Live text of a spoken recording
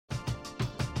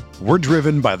We're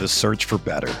driven by the search for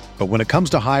better. But when it comes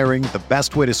to hiring, the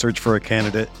best way to search for a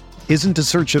candidate isn't to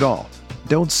search at all.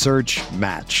 Don't search,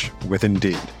 match with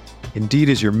Indeed. Indeed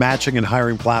is your matching and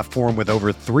hiring platform with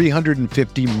over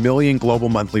 350 million global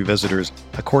monthly visitors,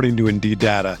 according to Indeed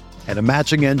data, and a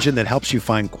matching engine that helps you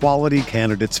find quality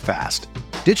candidates fast.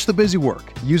 Ditch the busy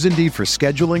work. Use Indeed for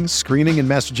scheduling, screening, and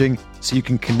messaging so you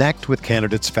can connect with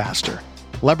candidates faster.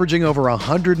 Leveraging over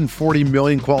 140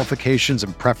 million qualifications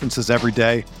and preferences every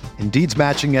day, Indeed's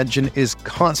matching engine is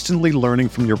constantly learning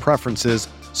from your preferences,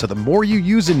 so the more you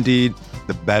use Indeed,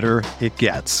 the better it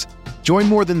gets. Join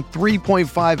more than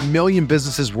 3.5 million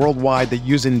businesses worldwide that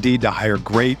use Indeed to hire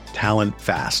great talent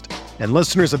fast. And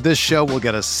listeners of this show will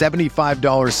get a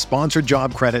 $75 sponsored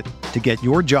job credit to get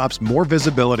your jobs more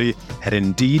visibility at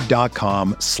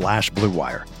Indeed.com/Blue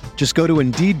Wire. Just go to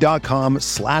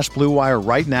Indeed.com/Blue Wire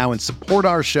right now and support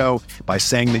our show by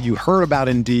saying that you heard about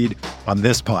Indeed on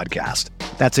this podcast.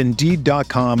 That's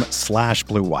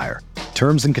Indeed.com/Blue Wire.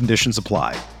 Terms and conditions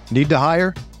apply. Need to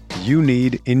hire? You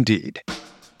need Indeed.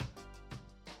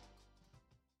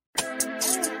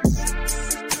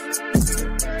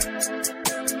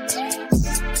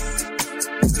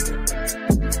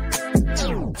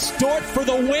 Dort for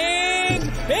the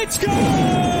win. It's good!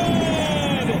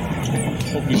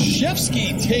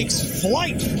 Okushevsky takes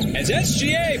flight as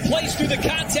SGA plays through the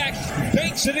contact,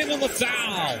 banks it in on the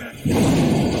foul.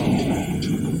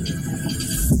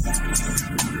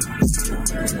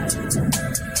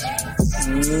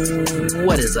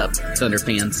 What is up, Thunder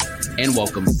fans, and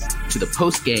welcome to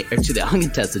the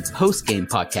uncontested post-game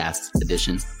podcast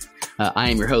edition. I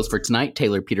am your host for tonight,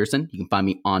 Taylor Peterson. You can find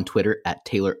me on Twitter at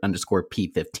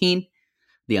Taylor_P15.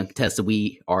 The Uncontested,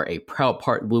 we are a proud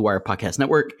part of the Blue Wire Podcast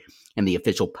Network and the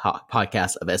official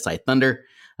podcast of SI Thunder.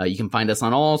 You can find us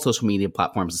on all social media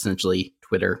platforms, essentially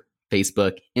Twitter,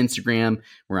 Facebook, Instagram.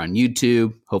 We're on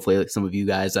YouTube. Hopefully some of you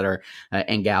guys that are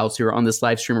and gals who are on this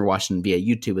live stream are watching via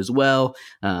YouTube as well.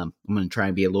 I'm going to try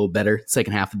and be a little better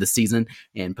second half of the season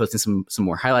and posting some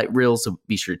more highlight reels, so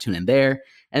be sure to tune in there.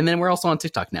 And then we're also on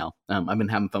TikTok now. I've been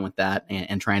having fun with that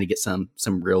and trying to get some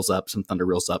reels up, some Thunder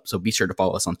reels up. So be sure to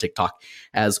follow us on TikTok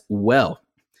as well.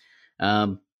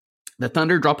 The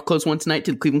Thunder dropped a close one tonight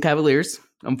to the Cleveland Cavaliers,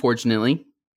 unfortunately.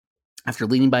 After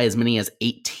leading by as many as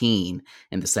 18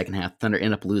 in the second half, Thunder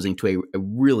ended up losing to a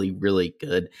really, really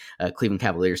good Cleveland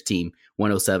Cavaliers team,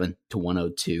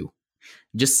 107-102.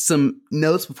 Just some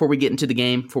notes before we get into the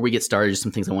game, before we get started, just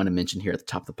some things I want to mention here at the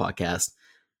top of the podcast.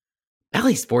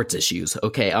 Bally Sports issues.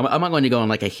 Okay, I'm not going to go on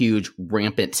like a huge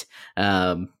rampant,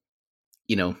 saga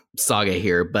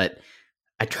here, but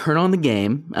I turn on the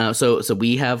game. So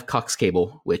we have Cox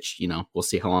Cable, which, we'll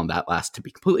see how long that lasts, to be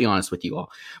completely honest with you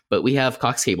all. But we have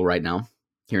Cox Cable right now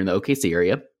here in the OKC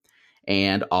area.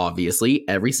 And obviously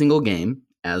every single game,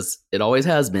 as it always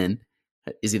has been,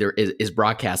 is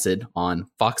broadcasted on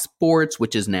Fox Sports,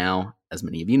 which is now, as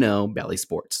many of you know, Bally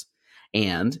Sports.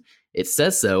 And it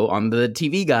says so on the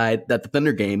TV guide that the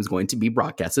Thunder game is going to be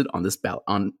broadcasted on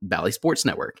on Bally Sports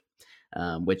Network,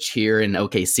 which here in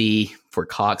OKC for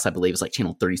Cox, I believe, is like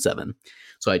channel 37.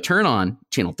 So I turn on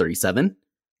channel 37.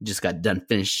 Just got done,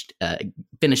 finished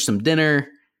some dinner.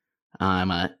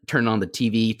 I'm turning on the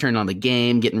TV, turning on the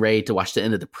game, getting ready to watch the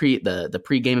end of the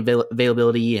pregame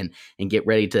availability and get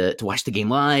ready to watch the game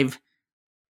live.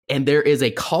 And there is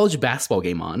a college basketball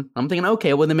game on. I'm thinking,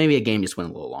 okay, well, then maybe a game just went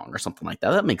a little long or something like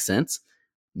that. That makes sense.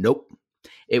 Nope.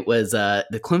 It was the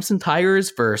Clemson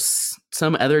Tigers versus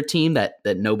some other team that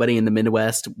nobody in the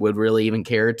Midwest would really even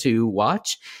care to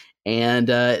watch. And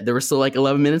there were still like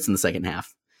 11 minutes in the second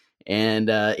half. And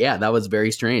that was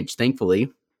very strange.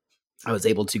 Thankfully, I was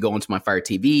able to go onto my Fire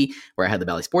TV where I had the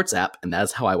Bally Sports app, and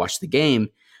that's how I watched the game.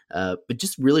 But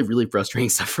just really, really frustrating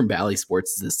stuff from Bally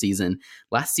Sports this season.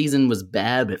 Last season was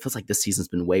bad, but it feels like this season's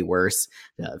been way worse.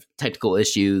 Technical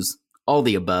issues, all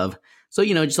the above. So,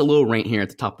 just a little rant here at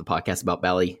the top of the podcast about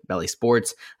Bally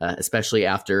Sports, especially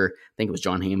after, I think it was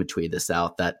John Hammond tweeted this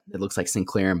out, that it looks like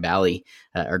Sinclair and Bally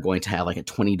are going to have like a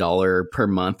 $20 per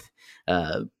month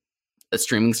a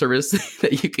streaming service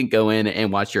that you can go in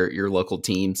and watch your local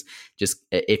teams, just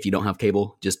if you don't have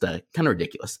cable. Just kind of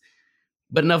ridiculous.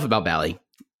 But enough about Bally.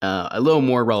 A little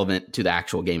more relevant to the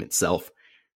actual game itself.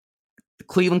 The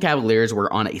Cleveland Cavaliers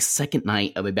were on a second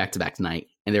night of a back-to-back night,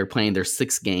 and they were playing their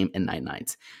sixth game in 9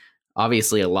 nights.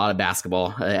 Obviously, a lot of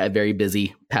basketball, a very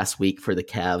busy past week for the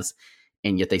Cavs,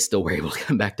 and yet they still were able to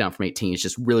come back down from 18. It's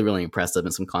just really, really impressive,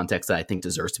 and some context that I think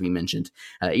deserves to be mentioned.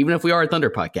 Even if we are a Thunder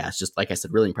podcast, just like I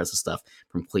said, really impressive stuff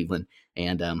from Cleveland.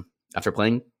 And after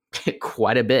playing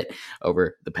quite a bit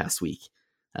over the past week.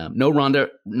 No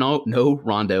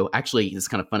Rondo. Actually, it's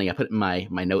kind of funny. I put it in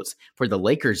my notes for the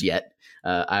Lakers yet.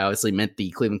 I obviously meant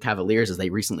the Cleveland Cavaliers as they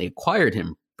recently acquired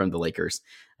him from the Lakers.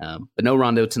 But no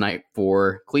Rondo tonight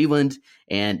for Cleveland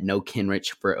and no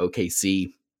Kenrich for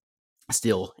OKC.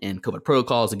 Still in COVID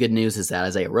protocols. The good news is that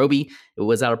Isaiah Roby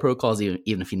was out of protocols, even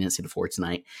if he didn't see the floor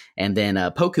tonight. And then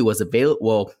Poku was available.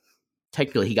 Well,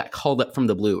 technically, he got called up from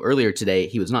the blue earlier today.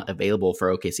 He was not available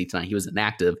for OKC tonight. He was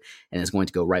inactive and is going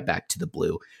to go right back to the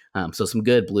blue. So some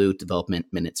good blue development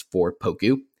minutes for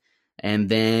Poku. And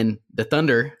then the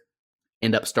Thunder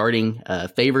end up starting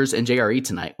Favors and JRE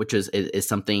tonight, which is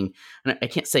something I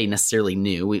can't say necessarily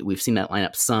new. We've seen that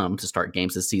lineup some to start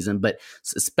games this season, but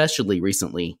especially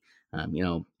recently,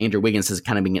 Andrew Wiggins has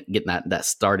kind of been getting that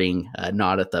starting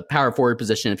nod at the power forward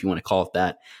position, if you want to call it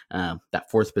that,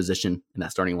 that fourth position in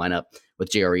that starting lineup with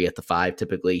JRE at the 5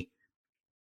 typically.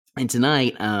 And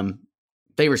tonight,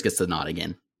 Favors gets the nod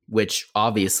again, which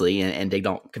obviously, and they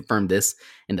don't confirm this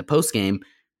in the post game,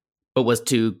 but was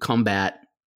to combat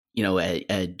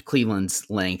Cleveland's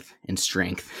length and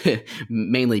strength,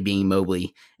 mainly being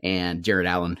Mobley and Jared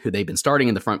Allen, who they've been starting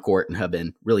in the front court and have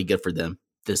been really good for them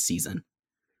this season.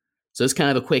 So it's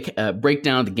kind of a quick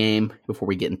breakdown of the game before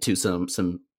we get into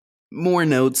some more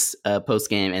notes post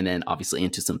game, and then obviously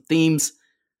into some themes.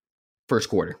 First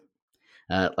quarter,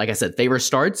 like I said, Favors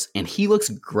starts and he looks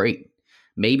great.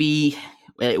 Maybe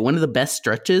one of the best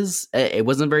stretches. It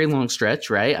wasn't a very long stretch,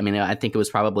 right? I mean, I think it was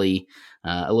probably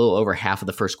a little over half of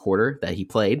the first quarter that he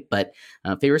played, but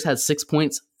Favors had 6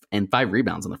 points and 5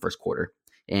 rebounds in the first quarter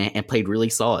and played really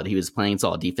solid. He was playing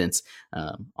solid defense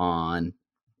on,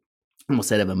 almost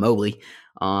said Evan Mobley,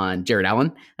 on Jared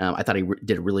Allen. I thought he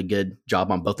did a really good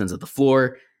job on both ends of the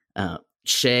floor.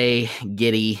 Shea,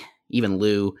 Giddey, even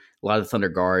Lou, a lot of the Thunder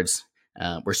guards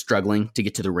were struggling to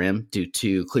get to the rim due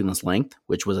to Cleveland's length,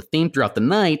 which was a theme throughout the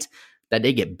night. That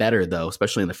did get better, though,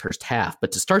 especially in the first half.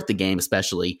 But to start the game,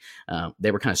 especially,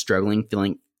 they were kind of struggling,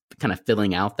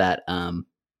 filling out that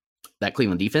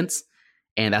Cleveland defense.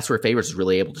 And that's where Favors was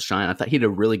really able to shine. I thought he did a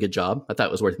really good job. I thought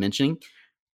it was worth mentioning.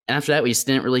 And after that, we just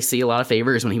didn't really see a lot of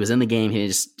Favors. When he was in the game, he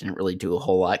just didn't really do a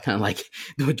whole lot, kind of like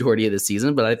the majority of the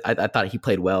season. But I thought he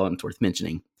played well, and it's worth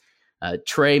mentioning.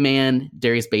 Trey Mann,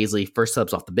 Darius Baisley, first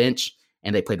subs off the bench,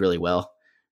 and they played really well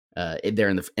there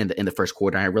in the first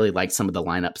quarter. I really liked some of the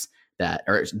lineups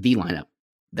the lineup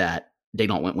that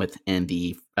Daydon went with in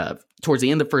the towards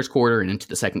the end of the first quarter and into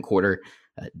the second quarter.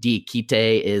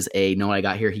 Diakite is a no I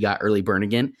got here. He got early burn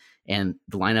again, and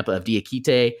the lineup of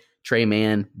Diakite, Trey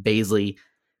Mann, Baisley.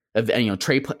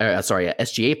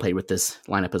 SGA played with this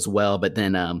lineup as well, but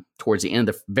then towards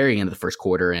the very end of the first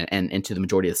quarter and into the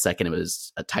majority of the second, it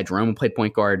was Ty Jerome who played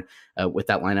point guard with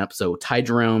that lineup. So Ty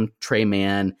Jerome, Trey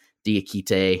Mann,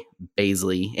 Diakite,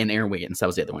 Baisley, and Aaron Wiggins. That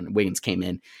was the other one. Wiggins came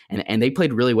in, and they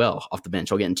played really well off the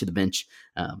bench. I'll get into the bench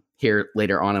here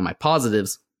later on in my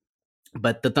positives.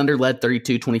 But the Thunder led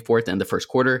 32-24 at the end of the first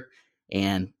quarter,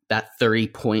 and that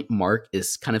 30-point mark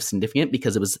is kind of significant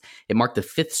because it marked the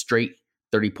 5th straight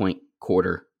 30-point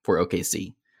quarter for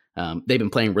OKC. They've been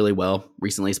playing really well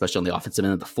recently, especially on the offensive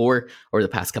end of the floor over the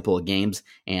past couple of games,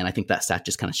 and I think that stat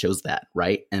just kind of shows that,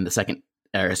 right? And the second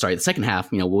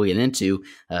half, we'll get into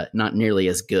not nearly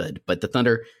as good, but the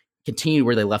Thunder continued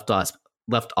where they left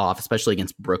off, especially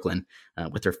against Brooklyn,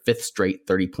 with their 5th straight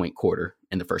 30-point quarter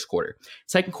in the first quarter.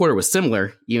 Second quarter was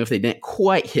similar, even if they didn't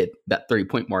quite hit that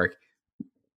 30-point mark.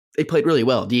 They played really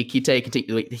well.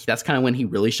 Diakite, that's kind of when he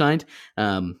really shined.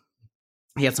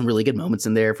 He had some really good moments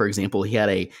in there. For example, he had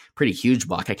a pretty huge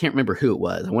block. I can't remember who it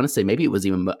was. I want to say maybe it was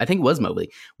I think it was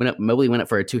Mobley. Mobley went up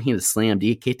for a 2-handed slam.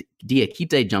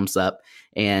 Diakite jumps up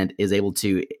and is able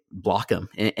to block him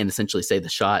and essentially save the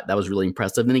shot. That was really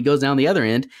impressive. Then he goes down the other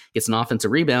end, gets an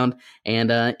offensive rebound, and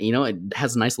it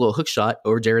has a nice little hook shot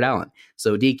over Jared Allen.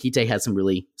 So Diakite had some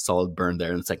really solid burn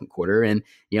there in the second quarter. And,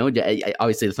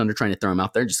 obviously the Thunder trying to throw him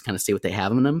out there, just kind of see what they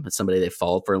have in him. It's somebody they've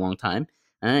followed for a long time.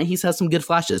 He's had some good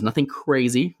flashes, nothing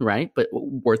crazy, right? But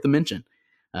worth a mention.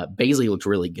 Baisley looked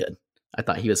really good. I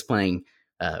thought he was playing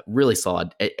really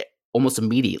solid. Almost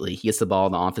immediately, he gets the ball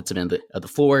on the offensive end of the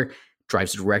floor,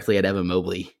 drives directly at Evan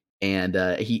Mobley, and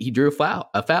he drew a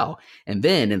foul. And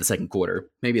then in the second quarter,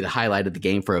 maybe the highlight of the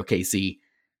game for OKC,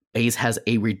 Baze has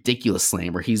a ridiculous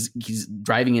slam where he's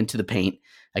driving into the paint.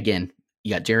 Again,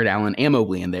 you got Jared Allen and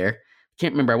Mobley in there.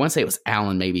 Can't remember. I want to say it was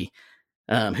Allen maybe.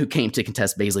 Who came to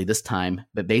contest Baisley this time.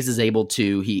 But Baze is able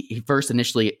to, he first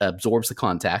initially absorbs the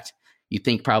contact. You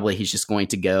think probably he's just going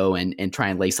to go and try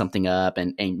and lay something up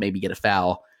and maybe get a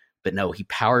foul. But no, he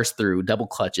powers through, double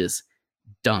clutches,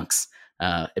 dunks.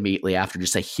 immediately after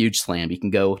just a huge slam. You can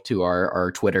go to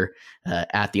our Twitter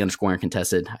at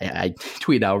 @_uncontested. I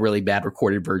tweeted out a really bad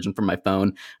recorded version from my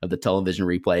phone of the television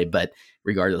replay, but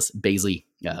regardless, Bazley,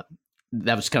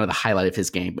 that was kind of the highlight of his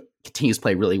game. Continues to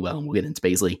play really well, and we'll get into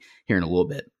Bazley here in a little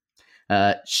bit.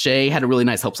 Shea had a really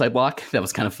nice help side block. That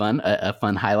was kind of fun, a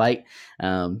fun highlight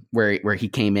where he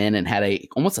came in and had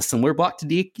almost a similar block to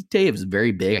Diakite. It was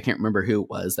very big. I can't remember who it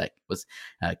was that was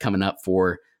coming up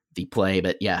for the play,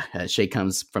 but yeah, Shea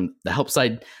comes from the help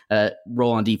side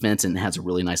role on defense and has a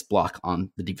really nice block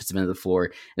on the defensive end of the floor.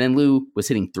 And then Lou was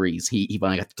hitting threes. He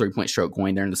finally got the 3-point stroke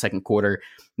going there in the second quarter,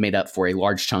 made up for a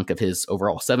large chunk of his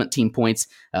overall 17 points.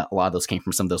 A lot of those came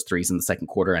from some of those threes in the second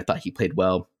quarter. I thought he played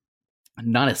well.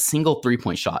 Not a single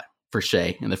 3-point shot for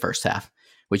Shea in the first half,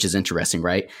 which is interesting,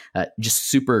 right? Just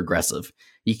super aggressive.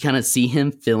 You kind of see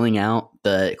him filling out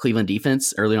the Cleveland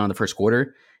defense early on in the first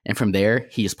quarter. And from there,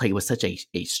 he just played with such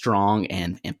a strong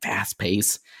and fast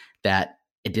pace that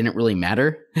it didn't really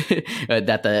matter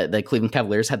that the Cleveland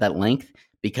Cavaliers had that length,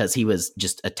 because he was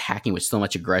just attacking with so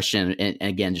much aggression and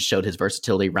again, just showed his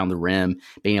versatility around the rim,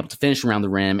 being able to finish around the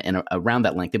rim and around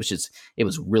that length. It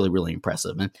was really, really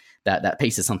impressive. And that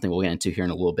pace is something we'll get into here in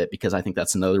a little bit, because I think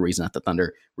that's another reason that the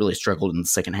Thunder really struggled in the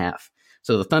second half.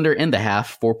 So the Thunder in the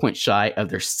half, 4 points shy of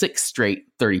their 6th straight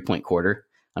 30-point quarter,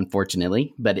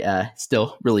 unfortunately, but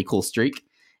still really cool streak.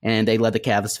 And they led the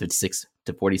Cavs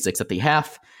 56-46 at the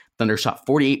half. Thunder shot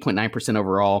 48.9%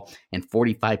 overall and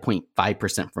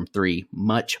 45.5% from three.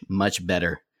 Much, much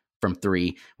better from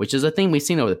three, which is a thing we've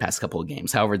seen over the past couple of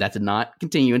games. However, that did not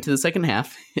continue into the second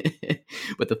half,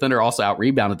 but the Thunder also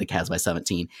out-rebounded the Cavs by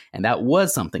 17, and that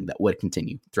was something that would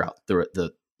continue throughout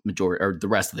the majority or the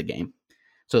rest of the game.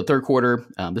 So the third quarter,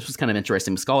 this was kind of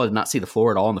interesting. Muscala did not see the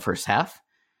floor at all in the first half,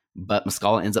 but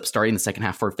Muscala ends up starting the second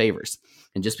half for favors.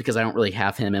 And just because I don't really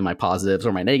have him in my positives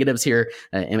or my negatives here,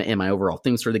 in my overall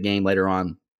things for the game later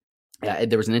on,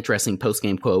 there was an interesting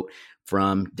post-game quote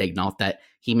from Daignault that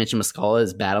he mentioned Muscala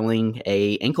is battling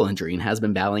a ankle injury and has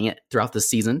been battling it throughout the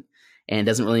season, and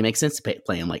doesn't really make sense to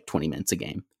play him like 20 minutes a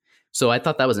game. So I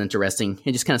thought that was interesting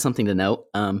and just kind of something to note.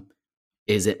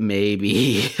 Is it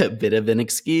maybe a bit of an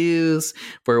excuse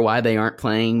for why they aren't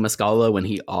playing Muscala when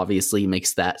he obviously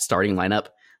makes that starting lineup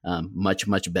much,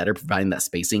 much better, providing that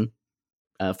spacing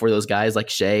for those guys like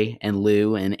Shea and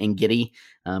Lou and Giddey?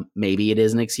 Maybe it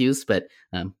is an excuse, but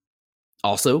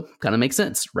also kind of makes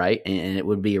sense, right? And it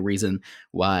would be a reason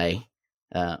why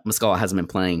Muscala hasn't been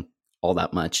playing all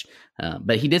that much.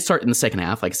 But he did start in the second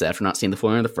half, like I said, after not seeing the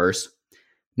floor in the first.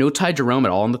 No Ty Jerome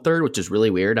at all in the third, which is really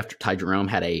weird after Ty Jerome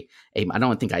had I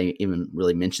don't think I even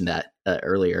really mentioned that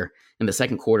earlier. In the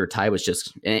second quarter, Ty was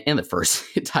just, in the first,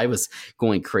 Ty was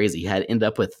going crazy. He had ended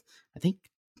up with, I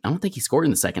don't think he scored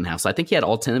in the second half. So I think he had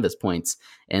all 10 of his points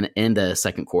in the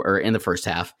second quarter, or in the first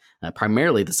half.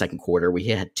 Primarily the second quarter, we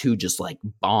had two just like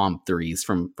bomb threes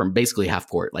from basically half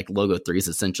court, like logo threes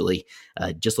essentially.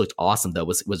 Just looked awesome though.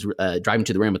 Was driving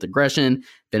to the rim with aggression,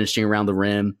 finishing around the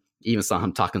rim. Even saw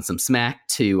him talking some smack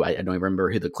to, I don't even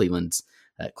remember who the Cleveland's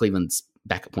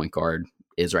backup point guard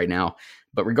is right now.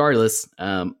 But regardless,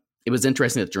 it was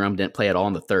interesting that Jerome didn't play at all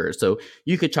in the third. So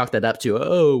you could chalk that up to,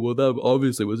 oh, well, that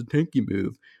obviously was a tanky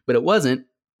move. But it wasn't,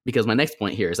 because my next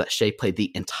point here is that Shea played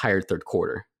the entire third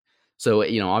quarter. So,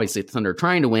 obviously the Thunder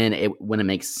trying to win,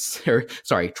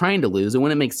 trying to lose, and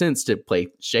when it makes sense to play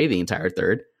Shea the entire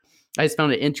third. I just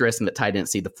found it interesting that Ty didn't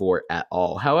see the floor at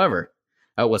all. However,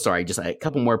 just a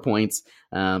couple more points.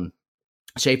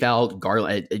 Shea fouled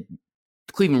Garland.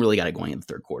 Cleveland really got it going in the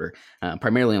third quarter,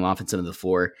 primarily on the offensive end of the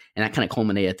floor. And that kind of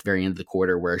culminated at the very end of the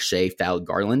quarter where Shea fouled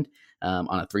Garland on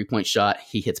a 3-point shot.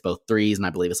 He hits both threes, and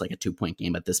I believe it's like a 2-point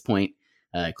game at this point.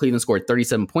 Cleveland scored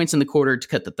 37 points in the quarter to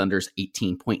cut the Thunder's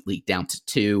 18-point lead down to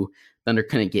 2. Thunder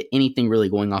couldn't get anything really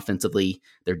going offensively.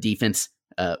 Their defense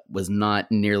was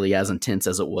not nearly as intense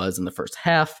as it was in the first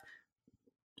half,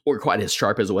 or quite as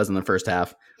sharp as it was in the first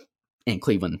half. And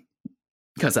Cleveland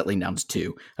cuts that lead down to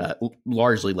 2,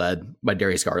 largely led by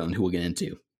Darius Garland, who we'll get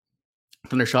into.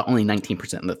 Thunder shot only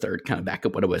 19% in the third, kind of back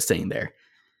up what I was saying there.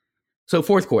 So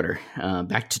fourth quarter,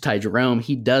 back to Ty Jerome.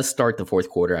 He does start the fourth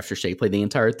quarter after Shea played the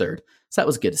entire third. So that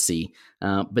was good to see,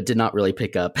 but did not really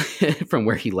pick up from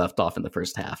where he left off in the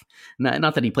first half.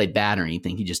 Not that he played bad or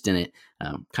anything. He just didn't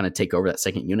kind of take over that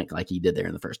second unit like he did there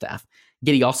in the first half.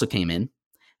 Giddey also came in.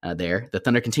 There. The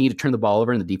Thunder continued to turn the ball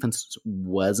over, and the defense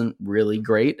wasn't really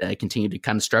great. Continued to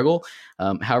kind of struggle.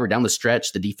 However, down the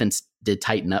stretch, the defense did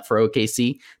tighten up for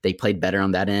OKC. They played better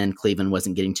on that end. Cleveland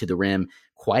wasn't getting to the rim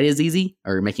quite as easy,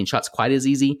 or making shots quite as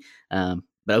easy. But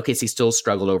OKC still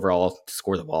struggled overall to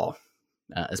score the ball,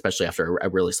 especially after a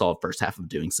really solid first half of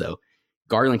doing so.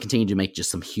 Garland continued to make just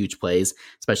some huge plays,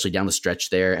 especially down the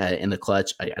stretch there in the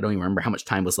clutch. I don't even remember how much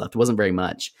time was left. It wasn't very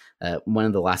much. One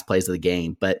of the last plays of the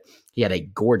game, but he had a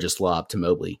gorgeous lob to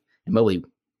Mobley. And Mobley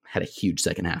had a huge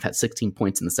second half, had 16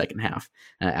 points in the second half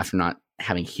after not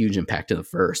having huge impact in the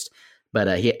first. But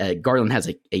Garland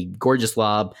has a gorgeous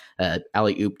lob,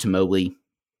 alley-oop to Mobley.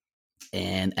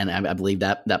 And I believe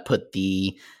that put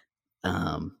the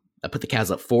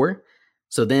Cavs up 4.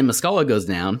 So then Muscala goes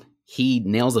down. He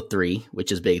nails a 3,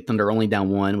 which is big. Thunder only down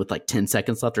 1 with like 10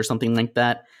 seconds left or something like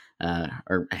that.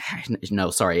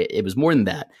 It was more than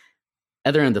that.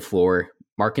 Other end of the floor,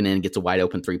 Markkanen gets a wide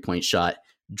open 3-point shot,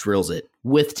 drills it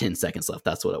with 10 seconds left.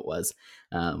 That's what it was.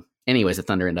 Anyways, the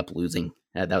Thunder end up losing.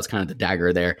 That was kind of the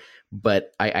dagger there.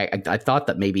 But I thought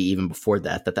that maybe even before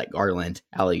that Garland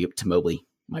alley-oop to Mobley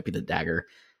might be the dagger.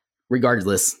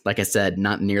 Regardless, like I said,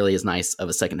 not nearly as nice of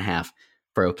a second half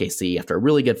for OKC after a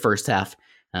really good first half.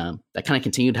 That kind of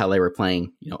continued how they were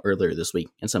playing, earlier this week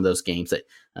in some of those games that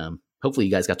hopefully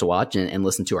you guys got to watch and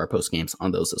listen to our post games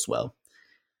on those as well.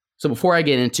 So before I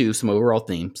get into some overall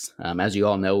themes, as you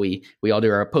all know, we all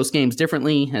do our post games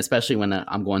differently, especially when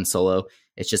I'm going solo.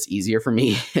 It's just easier for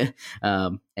me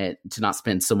to not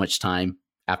spend so much time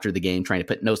after the game trying to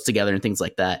put notes together and things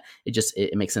like that.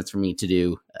 It makes sense for me to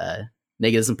do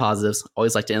negatives and positives.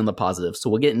 Always like to end on the positives. So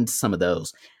we'll get into some of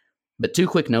those. But 2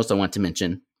 quick notes I want to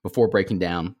mention before breaking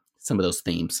down some of those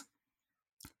themes.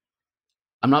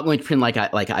 I'm not going to pretend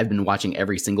like I've been watching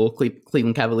every single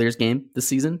Cleveland Cavaliers game this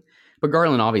season, but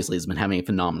Garland obviously has been having a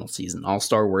phenomenal season,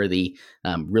 all-star worthy,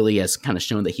 really has kind of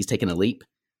shown that he's taken a leap.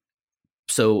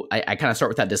 So I kind of start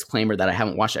with that disclaimer that I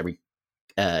haven't watched every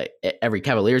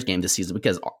Cavaliers game this season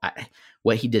because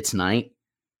what he did tonight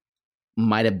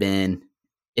might have been,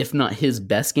 if not his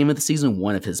best game of the season,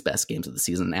 one of his best games of the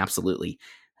season. Absolutely.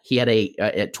 He had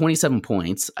at 27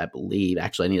 points, I believe.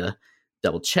 Actually, I need to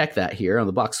double check that here on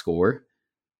the box score.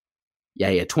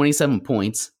 Yeah, he had 27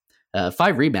 points,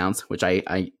 5 rebounds, which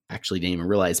I actually didn't even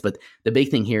realize. But the big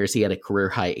thing here is he had a career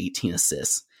high 18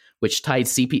 assists, which tied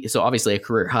CP. So obviously a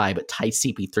career high, but tied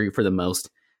CP3 for the most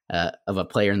of a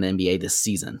player in the NBA this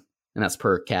season. And that's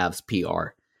per Cavs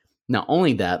PR. Not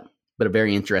only that, but a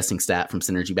very interesting stat from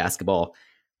Synergy Basketball.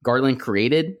 Garland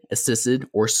created, assisted,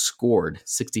 or scored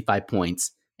 65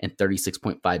 points in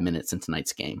 36.5 minutes in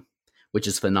tonight's game, which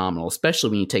is phenomenal, especially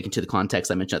when you take into the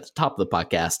context I mentioned at the top of the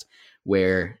podcast,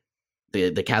 where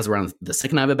the Cavs were on the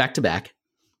second night of a back-to-back.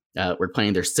 We're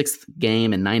playing their 6th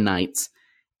game in 9 nights,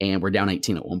 and we're down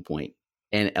 18 at one point.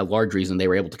 And a large reason they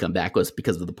were able to come back was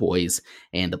because of the poise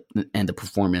and the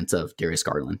performance of Darius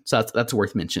Garland. So that's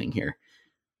worth mentioning here.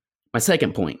 My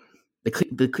second point,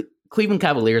 the Cleveland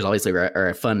Cavaliers obviously are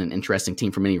a fun and interesting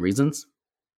team for many reasons.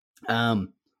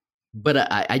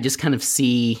 But I just kind of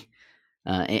see,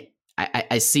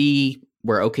 I see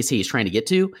where OKC is trying to get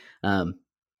to.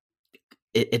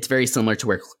 It's very similar to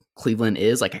where Cleveland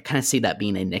is. Like I kind of see that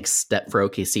being a next step for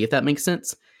OKC, if that makes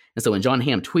sense. And so when John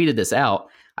Hamm tweeted this out,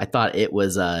 I thought it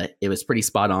was pretty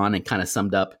spot on and kind of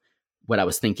summed up what I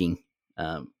was thinking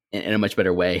in a much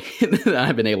better way than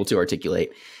I've been able to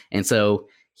articulate. And so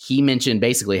he mentioned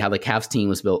basically how the Cavs team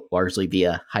was built largely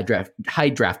via high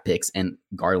draft picks and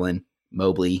Garland,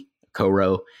 Mobley,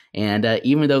 Coro, and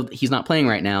even though he's not playing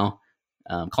right now,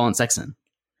 Colin Sexton.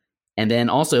 And then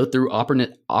also through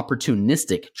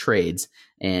opportunistic trades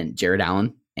and Jared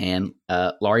Allen and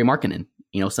Lauri Markkanen.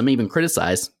 Some even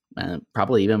criticized,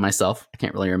 probably even myself. I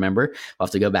can't really remember. I'll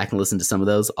have to go back and listen to some of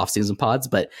those offseason pods,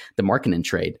 but the Markkanen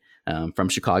trade from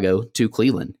Chicago to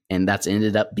Cleveland. And that's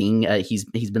ended up being, he's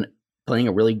been playing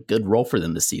a really good role for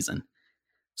them this season.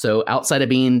 So outside of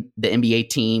being the NBA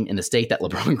team in the state that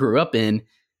LeBron grew up in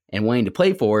and wanting to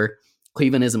play for,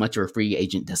 Cleveland isn't much of a free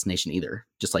agent destination either,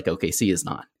 just like OKC is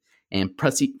not. And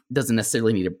Presti doesn't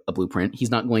necessarily need a blueprint.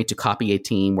 He's not going to copy a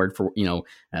team word for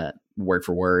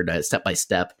word, step by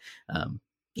step.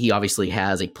 He obviously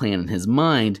has a plan in his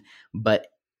mind, but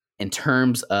in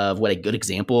terms of what a good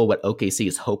example, what OKC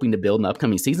is hoping to build in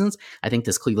upcoming seasons, I think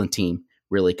this Cleveland team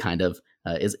really kind of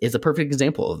is a perfect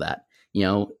example of that.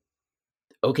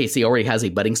 OKC already has a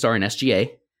budding star in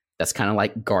SGA. That's kind of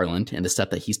like Garland and the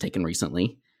step that he's taken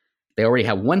recently. They already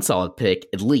have one solid pick,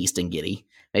 at least in Giddey.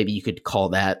 Maybe you could call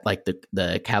that like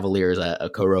the Cavaliers a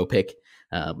Coro pick.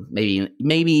 Maybe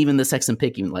even the Sexton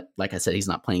pick, even like I said, he's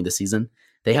not playing this season.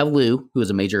 They have Lou, who is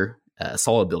a major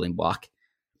solid building block.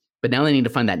 But now they need to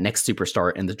find that next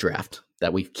superstar in the draft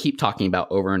that we keep talking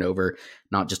about over and over,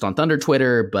 not just on Thunder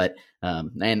Twitter, but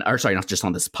not just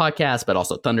on this podcast, but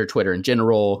also Thunder Twitter in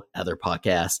general, other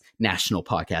podcasts, national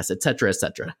podcasts, et cetera, et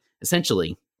cetera.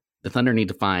 Essentially, the Thunder need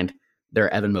to find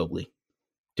their Evan Mobley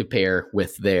to pair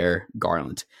with their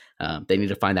Garland. They need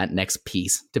to find that next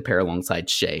piece to pair alongside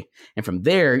Shea. And from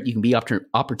there, you can be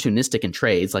opportunistic in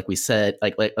trades. Like we said,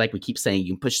 like we keep saying,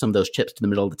 you can push some of those chips to the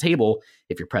middle of the table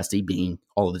if you're Presti, being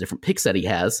all of the different picks that he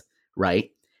has, right?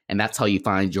 And that's how you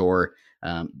find your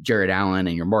Jared Allen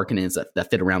and your Markkanens that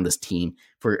fit around this team.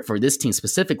 For this team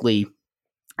specifically,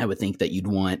 I would think that you'd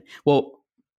want, well,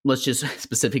 let's just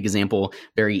specific example,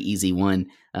 very easy one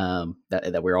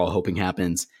that we're all hoping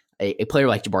happens. A player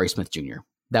like Jabari Smith Jr.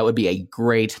 That would be a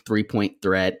great 3-point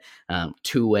threat,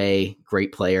 two-way,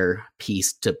 great player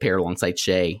piece to pair alongside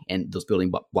Shea and those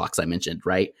building blocks I mentioned,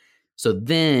 right? So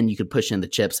then you could push in the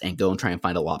chips and go and try and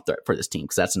find a lob threat for this team,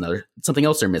 because that's something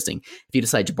else they're missing. If you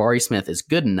decide Jabari Smith is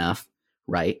good enough,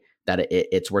 right, that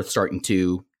it's worth starting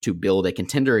to build a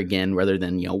contender again, rather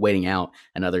than waiting out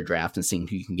another draft and seeing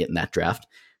who you can get in that draft.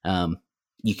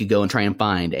 You could go and try and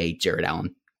find a Jared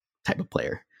Allen type of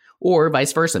player. Or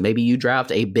vice versa. Maybe you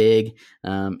draft a big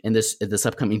in this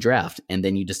upcoming draft, and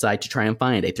then you decide to try and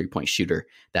find a 3-point shooter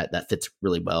that fits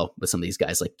really well with some of these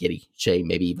guys like Giddey, Shea,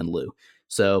 maybe even Lou.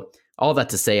 So all that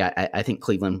to say, I think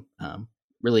Cleveland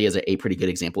really is a pretty good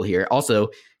example here. Also,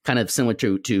 kind of similar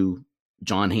to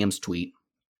John Hamm's tweet,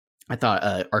 I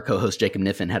thought our co-host Jacob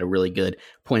Niffen had a really good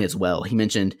point as well. He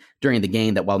mentioned during the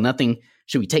game that while nothing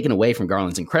should be taken away from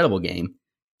Garland's incredible game,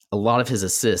 a lot of his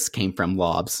assists came from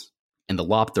lobs and the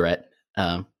lob threat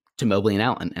to Mobley and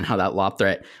Allen, and how that lob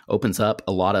threat opens up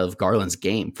a lot of Garland's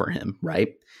game for him,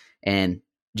 right? And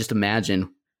just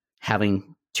imagine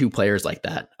having two players like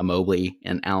that, a Mobley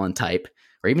and Allen type,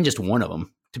 or even just one of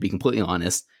them, to be completely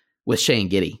honest, with Shea and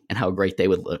Giddey, and how great they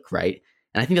would look, right?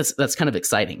 And I think that's kind of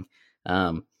exciting.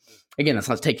 Again, that's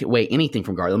not to take away anything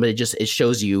from Garland, but it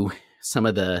shows you some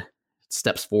of the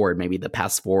steps forward, maybe the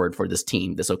paths forward for this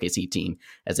team, this OKC team,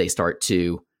 as they start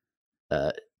to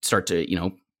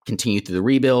continue through the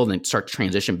rebuild and start to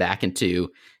transition back into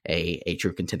a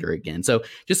true contender again. So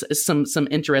just some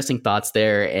interesting thoughts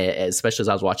there, especially as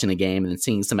I was watching the game and then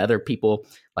seeing some other people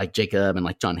like Jacob and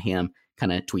like John Hamm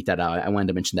kind of tweet that out. I wanted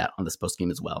to mention that on this post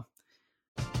game as well.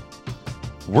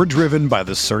 We're driven by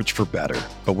the search for better.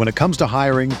 But when it comes to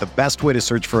hiring, the best way to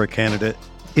search for a candidate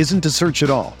isn't to search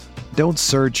at all. Don't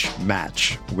search,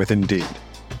 match with Indeed.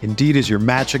 Indeed is your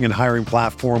matching and hiring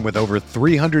platform with over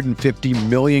 350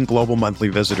 million global monthly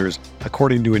visitors,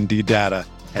 according to Indeed data,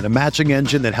 and a matching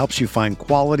engine that helps you find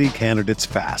quality candidates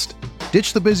fast.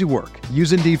 Ditch the busy work.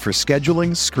 Use Indeed for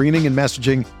scheduling, screening, and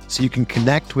messaging so you can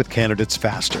connect with candidates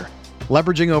faster.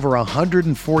 Leveraging over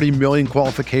 140 million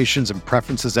qualifications and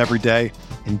preferences every day,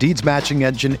 Indeed's matching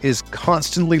engine is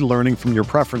constantly learning from your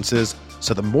preferences,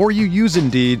 so the more you use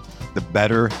Indeed, the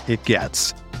better it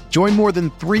gets. Join more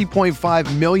than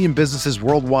 3.5 million businesses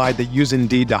worldwide that use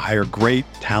Indeed to hire great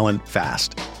talent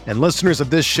fast. And listeners of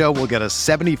this show will get a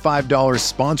 $75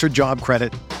 sponsored job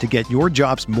credit to get your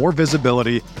jobs more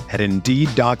visibility at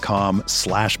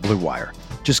Indeed.com/Blue Wire.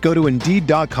 Just go to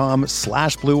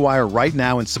Indeed.com/Blue Wire right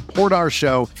now and support our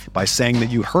show by saying that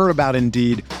you heard about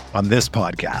Indeed on this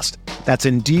podcast. That's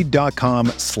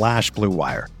Indeed.com/Blue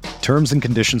Wire. Terms and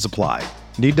conditions apply.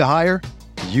 Need to hire?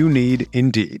 You need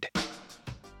Indeed.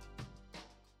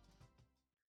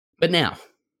 But now,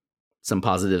 some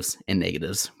positives and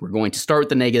negatives. We're going to start with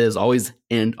the negatives, always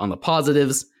end on the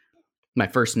positives. My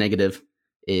first negative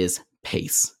is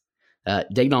pace.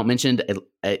 Daignault mentioned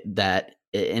that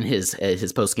in his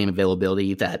post-game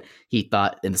availability that he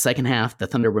thought in the second half the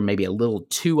Thunder were maybe a little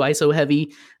too ISO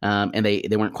heavy, and they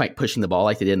weren't quite pushing the ball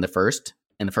like they did in the first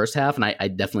half, and I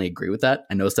definitely agree with that.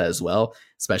 I noticed that as well,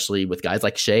 especially with guys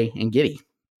like Shea and Giddey.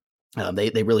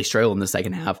 They really struggled in the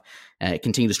second half,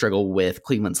 continue to struggle with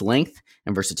Cleveland's length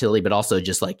and versatility, but also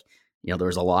just there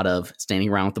was a lot of standing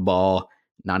around with the ball,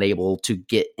 not able to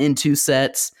get into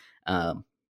sets. And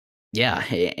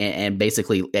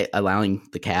basically allowing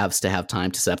the Cavs to have time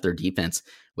to set up their defense,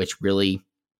 which really,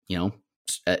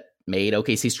 made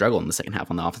OKC struggle in the second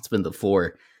half on the offensive end of the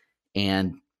floor.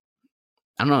 And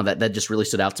I don't know, that just really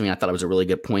stood out to me. I thought it was a really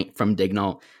good point from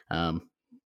Daignault.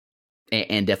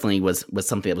 And definitely was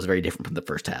something that was very different from the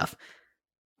first half.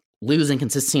 Lou's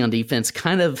inconsistency on defense,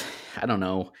 kind of, I don't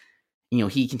know.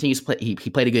 He continues to play. He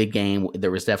played a good game.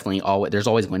 There's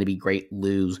always going to be great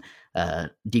Lou's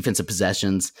defensive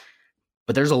possessions,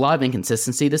 but there's a lot of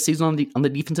inconsistency this season on the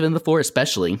defensive end of the floor,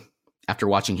 especially after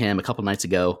watching him a couple nights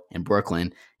ago in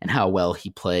Brooklyn and how well he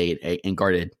played and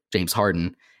guarded James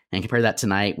Harden. And compare that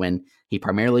tonight when he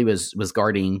primarily was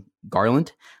guarding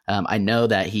Garland. I know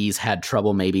that he's had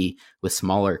trouble maybe with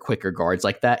smaller, quicker guards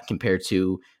like that compared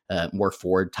to more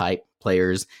forward type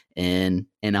players in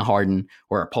a Harden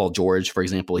or a Paul George, for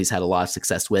example. He's had a lot of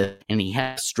success with, and he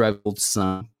has struggled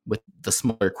some with the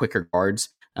smaller, quicker guards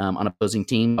on opposing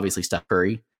team. Obviously, Steph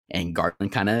Curry and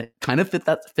Garland kind of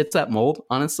fits that mold.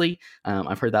 Honestly,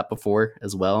 I've heard that before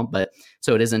as well. But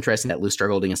so it is interesting that Lou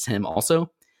struggled against him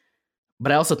also.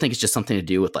 But I also think it's just something to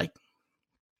do with like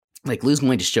Lou's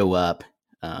going to show up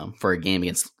for a game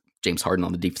against James Harden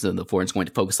on the defense of the floor and is going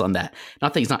to focus on that.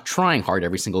 Not that he's not trying hard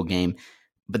every single game,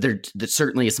 but there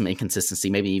certainly is some inconsistency,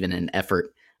 maybe even an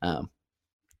effort,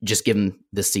 just given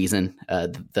this season,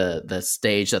 the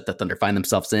stage that the Thunder find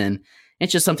themselves in.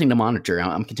 It's just something to monitor.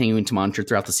 I'm continuing to monitor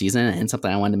throughout the season, and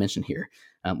something I wanted to mention here.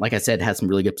 Like I said, had some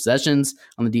really good possessions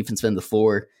on the defensive end of the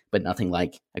floor, but nothing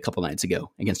like a couple nights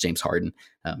ago against James Harden.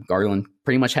 Garland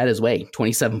pretty much had his way,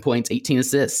 27 points, 18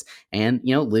 assists. And,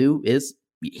 Lou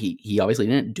he obviously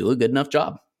didn't do a good enough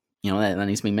job. That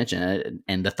needs to be mentioned,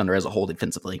 and the Thunder as a whole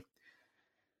defensively.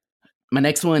 My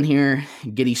next one here,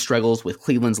 Giddey struggles with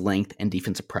Cleveland's length and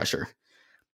defensive pressure.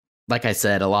 Like I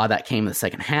said, a lot of that came in the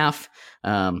second half.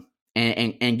 And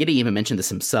Giddey even mentioned this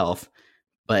himself,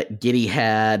 but Giddey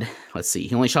had,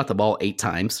 he only shot the ball 8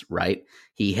 times, right?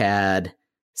 He had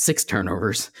 6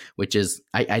 turnovers, which is,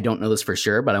 I don't know this for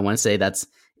sure, but I want to say that's,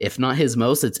 if not his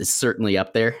most, it's certainly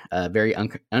up there. Very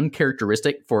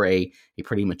uncharacteristic for a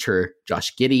pretty mature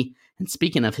Josh Giddey. And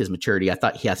speaking of his maturity, I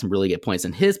thought he had some really good points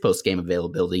in his post-game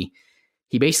availability.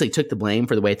 He basically took the blame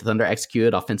for the way the Thunder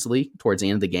executed offensively towards the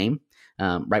end of the game,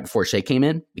 right before Shea came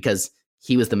in, because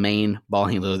he was the main ball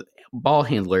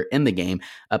handler in the game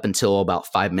up until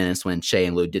about 5 minutes when Shea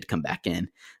and Lou did come back in.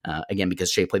 Again, because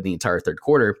Shea played the entire third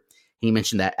quarter. He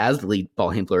mentioned that as the lead ball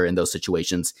handler in those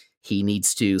situations, he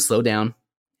needs to slow down,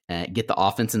 get the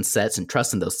offense in sets and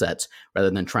trust in those sets rather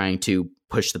than trying to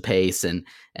push the pace and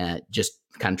just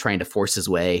kind of trying to force his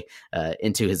way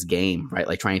into his game, right?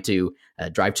 Like trying to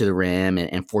drive to the rim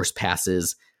and force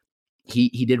passes.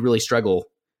 He did really struggle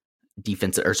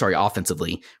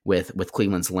offensively with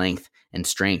Cleveland's length and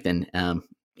strength. And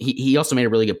he also made a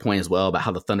really good point as well about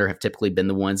how the Thunder have typically been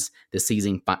the ones this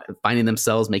season finding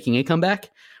themselves making a comeback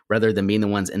rather than being the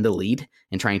ones in the lead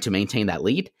and trying to maintain that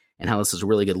lead, and how this is a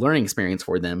really good learning experience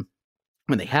for them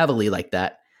when they have a lead like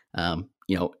that,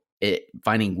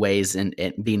 finding ways and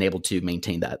being able to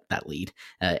maintain that lead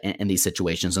in these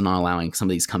situations and not allowing some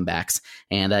of these comebacks.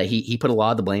 And he put a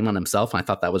lot of the blame on himself, and I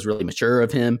thought that was really mature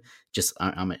of him.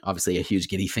 I'm obviously a huge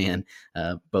Giddey fan,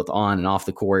 both on and off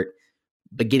the court,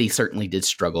 but Giddey certainly did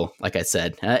struggle, like I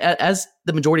said, as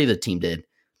the majority of the team did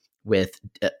with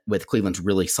Cleveland's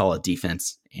really solid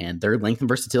defense and their length and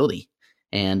versatility.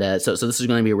 And so this is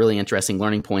going to be a really interesting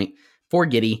learning point for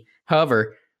Giddey.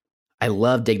 However, I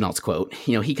love Daigneault's quote.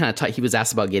 He he was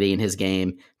asked about Giddey in his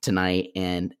game tonight,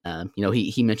 and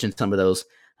he mentioned some of those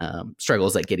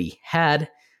struggles that Giddey had,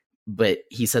 but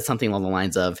he said something along the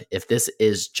lines of, if this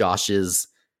is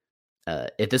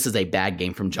a bad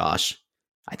game from Josh,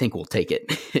 I think we'll take it.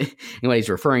 And what he's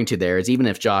referring to there is, even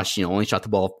if Josh only shot the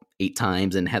ball 8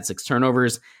 times and had 6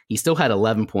 turnovers, he still had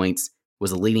 11 points,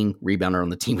 was a leading rebounder on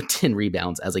the team with 10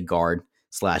 rebounds as a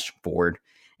guard/forward,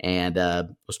 and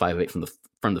was 5 of 8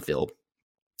 from the field.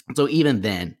 So even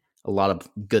then, a lot of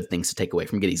good things to take away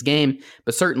from Giddey's game,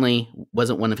 but certainly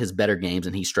wasn't one of his better games,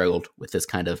 and he struggled with this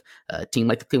kind of team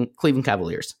like the Cleveland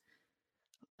Cavaliers.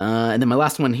 And then my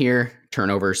last one here,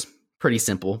 turnovers. Pretty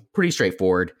simple, pretty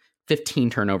straightforward. 15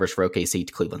 turnovers for OKC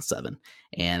to Cleveland 7.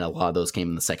 And a lot of those came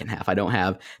in the second half. I don't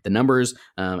have the numbers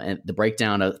and the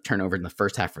breakdown of turnover in the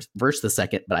first half versus the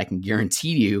second, but I can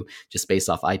guarantee you, just based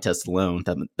off eye test alone,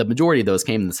 that the majority of those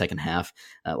came in the second half.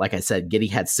 Like I said, Giddey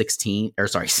had 16, or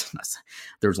sorry,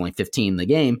 there was only 15 in the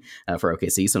game for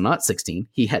OKC, so not 16.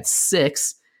 He had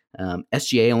 6.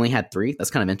 SGA only had 3.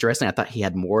 That's kind of interesting. I thought he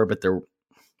had more, but there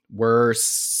were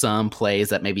some plays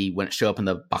that maybe wouldn't show up in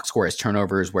the box score as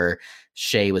turnovers, where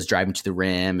Shea was driving to the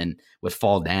rim and would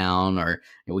fall down, or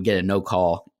would get a no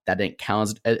call. That didn't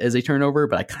count as a turnover,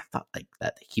 but I kind of thought like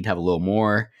that he'd have a little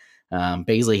more.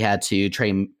 Baisley had 2,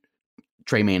 Trey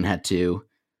Mann had 2.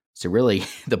 So really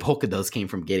the bulk of those came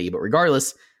from Giddey, but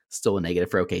regardless, still a negative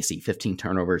for OKC, 15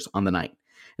 turnovers on the night.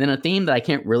 And then a theme that I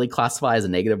can't really classify as a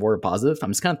negative or a positive,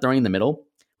 I'm just kind of throwing in the middle,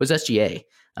 was SGA.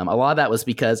 A lot of that was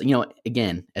because,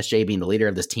 again, SGA being the leader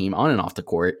of this team on and off the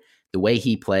court, the way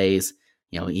he plays,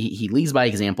 he leads by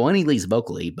example and he leads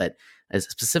vocally, but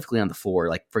specifically on the floor,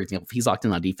 like, for example, if he's locked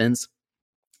in on defense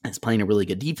and is playing a really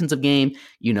good defensive game,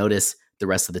 you notice the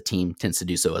rest of the team tends to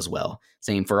do so as well.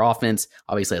 Same for offense.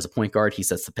 Obviously, as a point guard, he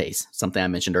sets the pace, something I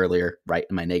mentioned earlier, right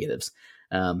in my negatives.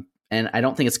 And I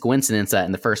don't think it's coincidence that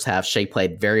in the first half, Shea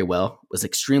played very well, was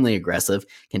extremely aggressive,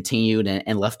 continued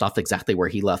and left off exactly where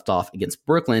he left off against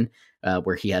Brooklyn,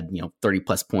 where he had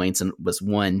 30-plus points and was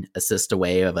 1 assist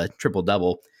away of a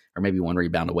triple-double, or maybe 1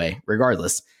 rebound away.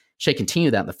 Regardless, Shea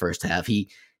continued that in the first half. He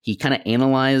kind of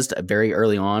analyzed very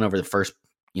early on over the first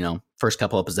first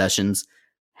couple of possessions,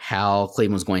 how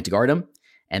Cleveland was going to guard him.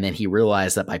 And then he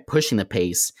realized that by pushing the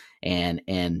pace and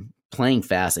playing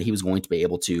fast, that he was going to be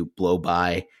able to blow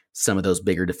by some of those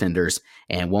bigger defenders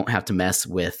and won't have to mess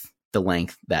with the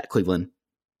length that Cleveland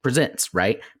presents,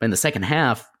 right? But in the second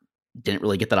half, didn't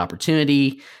really get that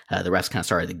opportunity. The refs kind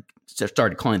of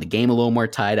started calling the game a little more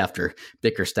tight after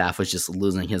Bickerstaff was just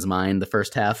losing his mind the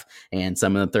first half. And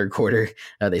some in the third quarter,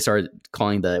 they started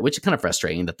calling which is kind of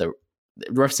frustrating that the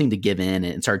refs seemed to give in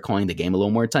and started calling the game a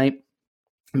little more tight.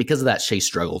 Because of that, Shea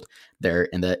struggled there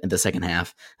in the second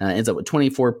half. Ends up with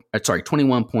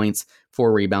 21 points,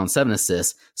 4 rebounds, 7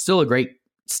 assists. Still a great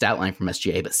stat line from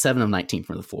SGA, but 7 of 19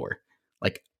 from the floor.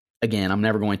 Like, again, I'm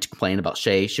never going to complain about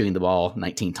Shea shooting the ball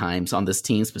 19 times on this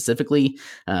team specifically,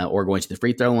 or going to the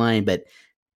free throw line, but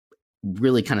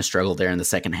really kind of struggled there in the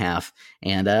second half.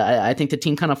 And I think the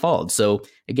team kind of followed. So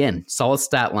again, solid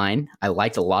stat line. I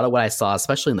liked a lot of what I saw,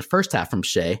 especially in the first half from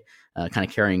Shea. Kind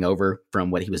of carrying over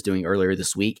from what he was doing earlier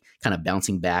this week, kind of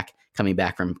bouncing back, coming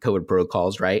back from COVID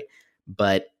protocols, right?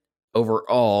 But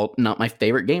overall, not my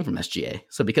favorite game from SGA.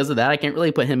 So because of that, I can't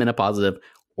really put him in a positive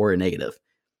or a negative.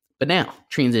 But now,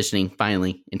 transitioning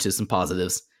finally into some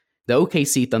positives. The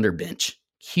OKC Thunder bench,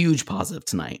 huge positive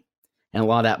tonight. And a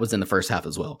lot of that was in the first half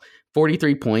as well.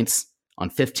 43 points on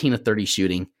 15 of 30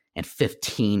 shooting and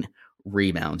 15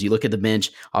 rebounds. You look at the bench,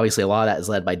 obviously a lot of that is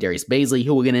led by Darius Bazley,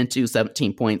 who we'll get into.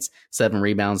 17 points, 7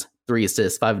 rebounds, 3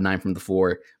 assists, 5 of 9 from the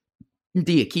floor.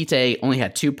 Diakite only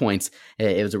had 2 points.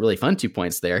 It was a really fun 2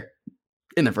 points there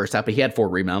in the first half, but he had 4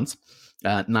 rebounds.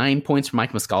 9 points from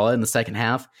Mike Muscala in the second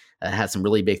half. Had some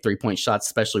really big 3-point shots,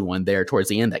 especially one there towards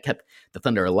the end that kept the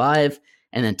Thunder alive.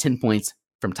 And then 10 points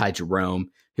from Ty Jerome,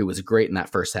 who was great in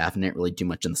that first half and didn't really do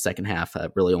much in the second half.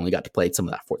 Really only got to play some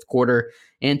of that fourth quarter.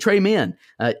 And Trey Mann,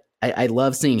 I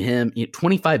love seeing him.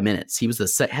 25 minutes. He was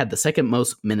had the second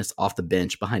most minutes off the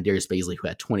bench behind Darius Bazley, who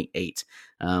had 28.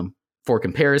 For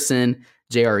comparison,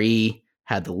 JRE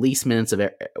had the least minutes of,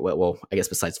 well, I guess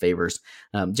besides Favors.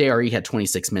 JRE had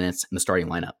 26 minutes in the starting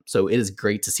lineup. So it is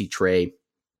great to see Trey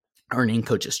earning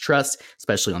coach's trust,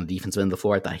 especially on the defensive end of the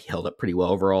floor. I thought he held up pretty well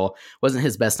overall. Wasn't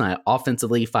his best night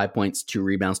offensively, 5 points, 2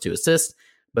 rebounds, 2 assists,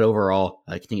 but overall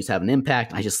continues to have an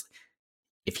impact.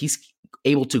 If he's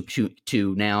able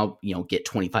to now, get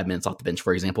 25 minutes off the bench,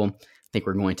 for example, I think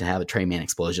we're going to have a Trey Mann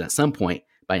explosion at some point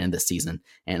by the end of this season.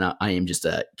 And I am just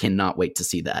cannot wait to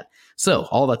see that. So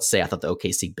all that to say, I thought the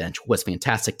OKC bench was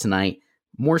fantastic tonight,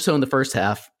 more so in the first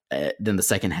half than the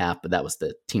second half, but that was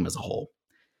the team as a whole.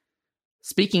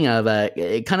 Speaking of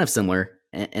kind of similar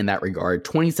in that regard,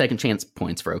 20 second chance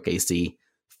points for OKC,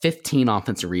 15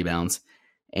 offensive rebounds,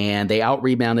 and they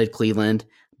out-rebounded Cleveland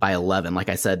by 11. Like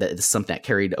I said, that is something that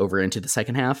carried over into the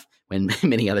second half when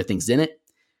many other things didn't.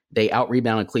 They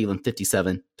out-rebounded Cleveland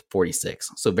 57-46.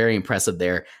 So very impressive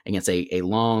there against a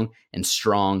long and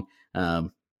strong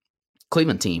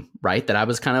Cleveland team, right? That I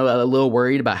was kind of a little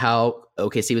worried about how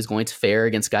OKC was going to fare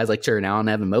against guys like Jared Allen and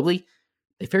Evan Mobley.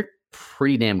 They fared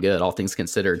pretty damn good, all things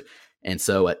considered. And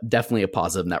so definitely a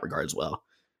positive in that regard as well.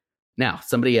 Now,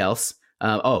 somebody else.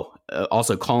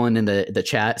 Also Colin in the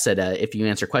chat said, if you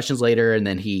answer questions later, and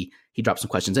then he dropped some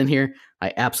questions in here.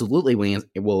 I absolutely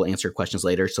will answer questions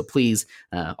later. So please,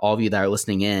 all of you that are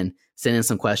listening in, send in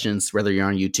some questions, whether you're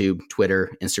on YouTube,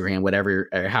 Twitter, Instagram, whatever,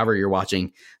 or however you're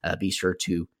watching, be sure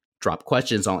to drop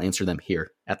questions. I'll answer them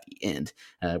here at the end.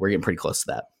 We're getting pretty close to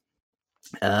that.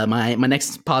 My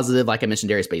next positive, like I mentioned,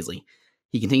 Darius Bazley.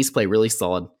 He continues to play really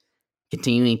solid,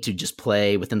 continuing to just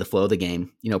play within the flow of the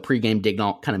game. Pregame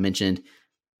Dignall kind of mentioned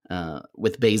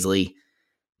with Bazley,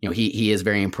 he is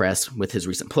very impressed with his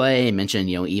recent play and mentioned,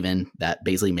 even that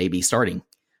Bazley may be starting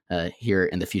here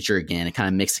in the future again, and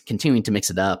kind of continuing to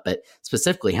mix it up, but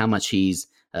specifically how much he's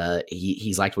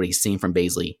liked what he's seen from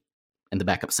Bazley in the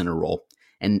backup center role.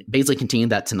 And Bazley continued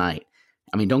that tonight.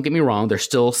 I mean, don't get me wrong. There's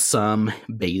still some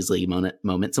Bazley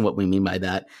moments. And what we mean by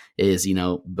that is,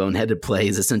 boneheaded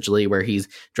plays, essentially, where he's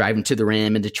driving to the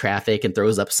rim into traffic and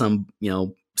throws up some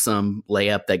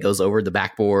layup that goes over the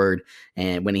backboard.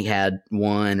 And when he had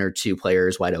 1 or 2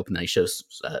 players wide open that he should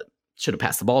have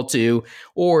passed the ball to,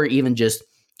 or even just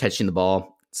catching the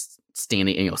ball,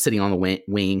 standing, sitting on the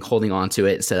wing, holding on to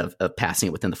it instead of passing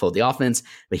it within the flow of the offense.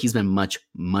 But he's been much,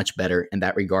 much better in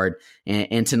that regard.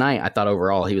 And tonight, I thought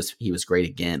overall he was great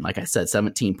again. Like I said,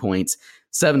 17 points,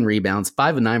 7 rebounds,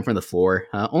 5 of 9 from the floor,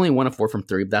 only 1 of 4 from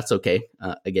 3, but that's okay.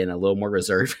 Again, a little more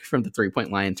reserved from the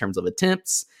 3-point line in terms of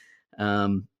attempts.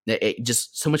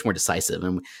 Just so much more decisive.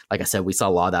 And like I said, we saw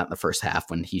a lot of that in the first half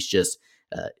when he's just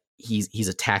he's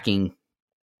attacking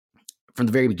from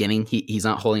the very beginning, he's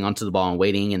not holding onto the ball and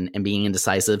waiting and being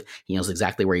indecisive. He knows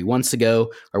exactly where he wants to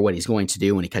go or what he's going to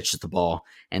do when he catches the ball.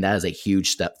 And that is a huge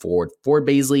step forward for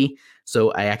Bazley.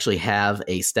 So I actually have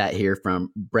a stat here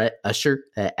from Brett Usher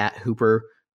at Hooperbole.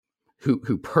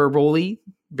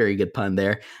 Very good pun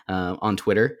there on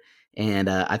Twitter. And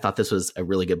I thought this was a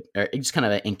really good, it just kind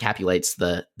of encapsulates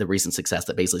the recent success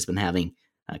that Bazley's been having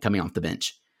coming off the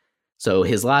bench. So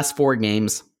his last 4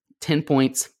 games, 10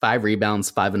 points, 5 rebounds,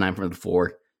 5 of 9 from the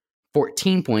floor,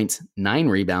 14 points, 9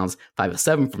 rebounds, 5 of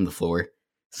 7 from the floor,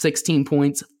 16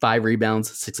 points, 5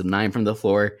 rebounds, 6 of 9 from the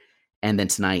floor, and then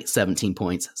tonight, 17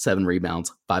 points, 7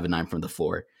 rebounds, 5 of 9 from the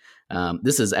floor.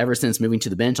 This is ever since moving to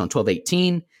the bench on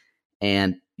 12-18.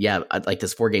 And yeah, like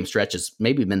this 4-game stretch has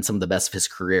maybe been some of the best of his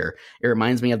career. It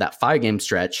reminds me of that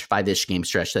 5-ish game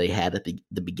stretch that he had at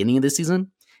the beginning of the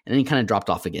season. And then he kind of dropped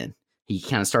off again. He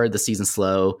kind of started the season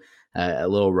slow, a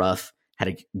little rough, had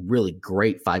a really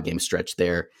great 5-game stretch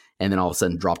there, and then all of a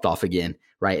sudden dropped off again,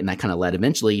 right? And that kind of led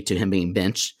eventually to him being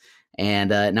benched. And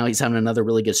now he's having another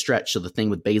really good stretch. So the thing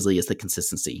with Bazley is the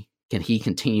consistency. Can he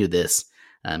continue this?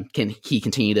 Can he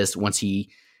continue this once he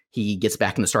gets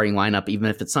back in the starting lineup, even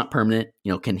if it's not permanent?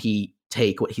 Can he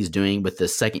take what he's doing with the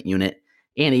second unit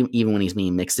and even when he's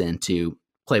being mixed in to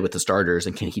play with the starters?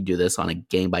 And can he do this on a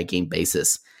game-by-game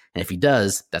basis? And if he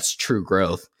does, that's true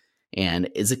growth and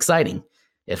is exciting.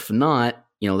 If not,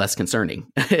 that's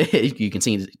concerning. You can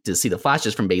seem to see the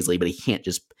flashes from Bazley, but he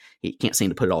can't seem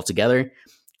to put it all together.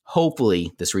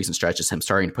 Hopefully this recent stretch is him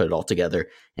starting to put it all together.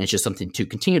 And it's just something to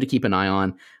continue to keep an eye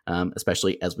on,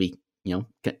 especially as we,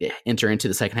 enter into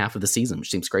the second half of the season,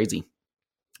 which seems crazy.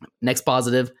 Next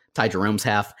positive, Ty Jerome's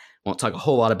half. Won't talk a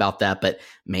whole lot about that, but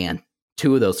man,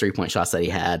 2 of those 3-point shots that he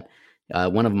had,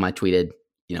 one of them I tweeted,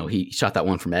 he shot that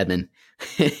one from Edmond.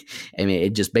 I mean,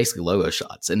 it just basically logo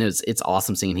shots. And it's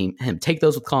awesome seeing him take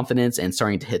those with confidence and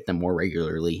starting to hit them more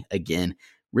regularly again.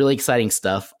 Really exciting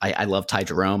stuff. I love Ty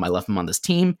Jerome. I love him on this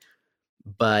team.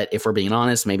 But if we're being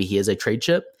honest, maybe he is a trade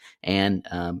chip. And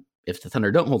if the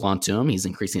Thunder don't hold on to him, he's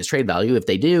increasing his trade value. If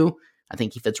they do, I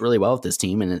think he fits really well with this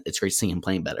team, and it's great to see him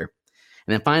playing better.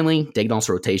 And then finally, Daigneault's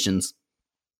rotations.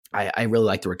 I really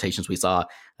like the rotations we saw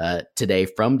today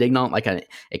from Daigneault.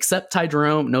 Except Ty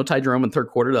Jerome, no Ty Jerome in the third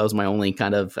quarter. That was my only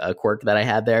kind of quirk that I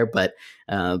had there. But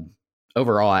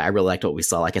overall, I really liked what we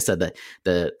saw. Like I said,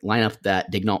 the lineup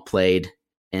that Daigneault played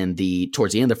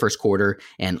towards the end of the first quarter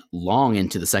and long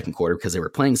into the second quarter because they were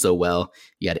playing so well.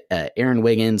 You had Aaron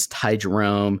Wiggins, Ty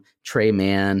Jerome, Trey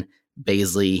Mann,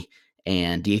 Bazley,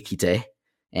 and Diakite.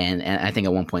 And I think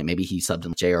at one point maybe he subbed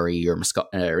in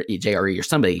JRE or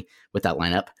somebody with that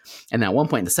lineup. And at one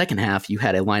point in the second half, you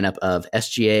had a lineup of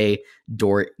SGA,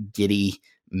 Dort, Giddey,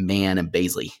 Mann, and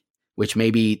Bazley, which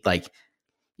maybe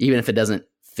even if it doesn't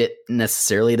fit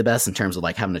necessarily the best in terms of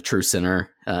having a true center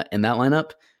in that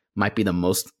lineup, might be the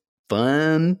most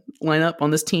fun lineup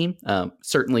on this team.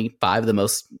 Certainly 5 of the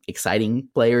most exciting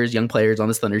young players on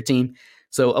this Thunder team.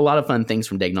 So a lot of fun things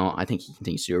from Daigneault. I think he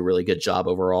continues to do a really good job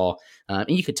overall. And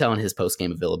you could tell in his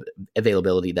post-game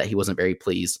availability that he wasn't very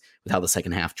pleased with how the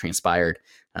second half transpired.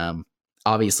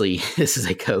 Obviously, this is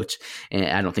a coach, and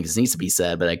I don't think this needs to be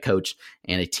said, but a coach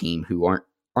and a team who aren't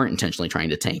intentionally trying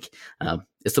to tank.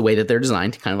 It's the way that they're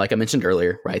designed, kind of like I mentioned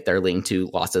earlier, right? They're leading to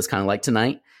losses kind of like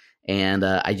tonight. And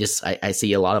I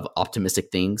see a lot of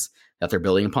optimistic things that they're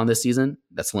building upon this season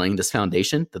that's laying this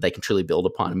foundation that they can truly build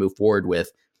upon and move forward with.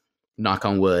 Knock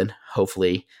on wood,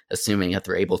 hopefully, assuming that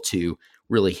they're able to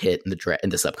really hit in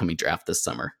this upcoming draft this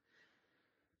summer.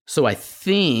 So I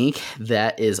think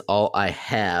that is all I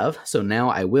have. So now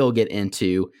I will get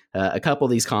into a couple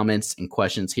of these comments and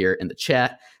questions here in the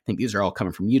chat. I think these are all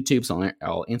coming from YouTube, so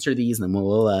I'll answer these and then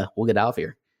we'll get out of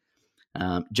here.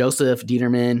 Joseph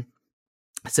Dieterman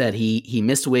said he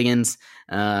missed Wiggins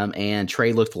and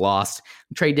Trey looked lost.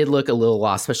 Trey did look a little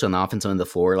lost, especially on the offensive end of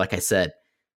the floor. Like I said,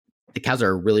 the Cavs are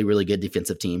a really, really good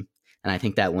defensive team. And I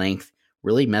think that length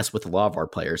really messed with a lot of our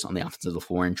players on the offensive end of the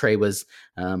floor. And Trey was,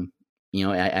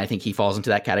 I think he falls into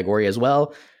that category as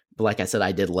well. But like I said,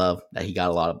 I did love that he got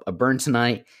a lot of burn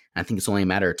tonight. I think it's only a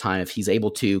matter of time if he's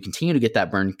able to continue to get that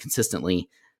burn consistently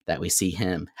that we see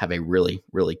him have a really,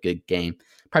 really good game,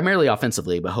 primarily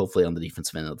offensively, but hopefully on the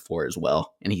defensive end of the floor as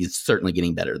well. And he's certainly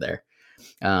getting better there.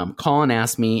 Colin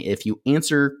asked me, if you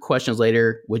answer questions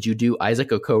later, would you do Isaac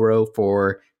Okoro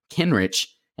for Kenrich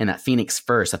and that Phoenix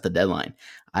first at the deadline?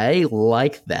 I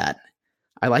like that.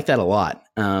 I like that a lot.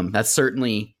 That's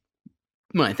certainly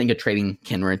when I think of trading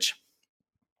Kenrich.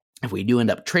 If we do end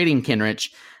up trading Kenrich,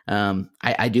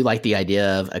 I do like the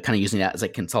idea of kind of using that as a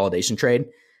consolidation trade.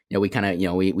 We kind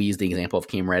of, we use the example of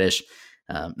Cam Reddish.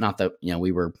 Not that,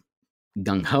 we were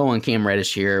gung-ho on Cam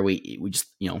Reddish here. We just,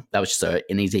 that was just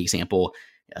an easy example.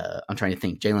 I'm trying to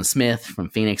think. Jalen Smith from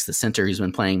Phoenix, the center, who's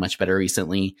been playing much better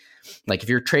recently. Like if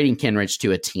you're trading Kenrich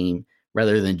to a team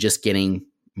rather than just getting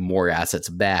more assets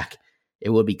back, it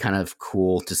would be kind of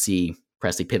cool to see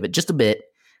Presley pivot just a bit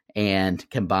and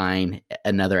combine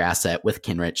another asset with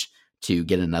Kenrich to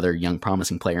get another young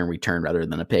promising player in return rather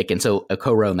than a pick. And so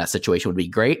Okoro in that situation would be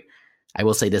great. I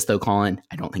will say this though, Colin,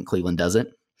 I don't think Cleveland does it.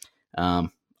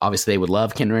 Obviously they would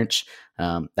love Kenrich.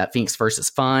 That Phoenix first is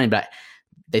fine, but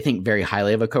they think very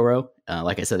highly of Okoro.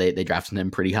 Like I said, they drafted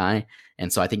him pretty high.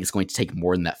 And so I think it's going to take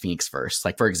more than that Phoenix first.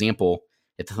 Like, for example,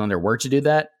 if the Thunder were to do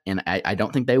that, and I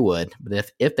don't think they would,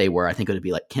 but if they were, I think it would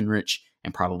be like Kenrich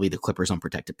and probably the Clippers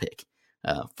unprotected pick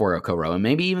for Okoro. And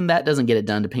maybe even that doesn't get it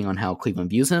done depending on how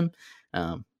Cleveland views him.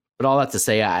 But all that to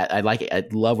say, I like it. I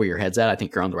love where your head's at. I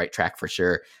think you're on the right track for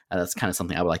sure. That's kind of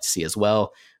something I would like to see as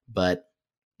well, but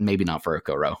maybe not for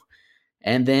Okoro.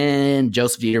 And then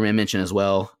Joseph Dieterman mentioned as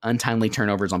well, untimely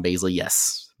turnovers on Bazley.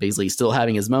 Yes, Bazley is still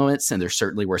having his moments, and there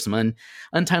certainly were some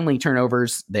untimely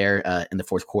turnovers there in the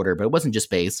fourth quarter. But it wasn't just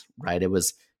Baze, right? It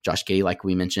was Josh Giddey, like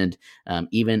we mentioned.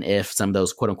 Even if some of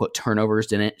those quote-unquote turnovers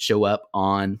didn't show up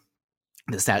on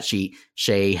the stat sheet,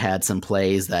 Shea had some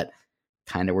plays that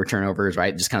kind of were turnovers,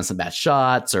 right? Just kind of some bad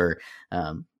shots or,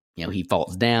 he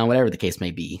falls down, whatever the case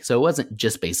may be. So it wasn't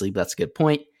just Bazley, but that's a good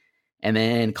point. And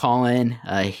then Colin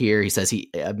here, he says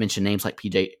I've mentioned names like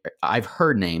I've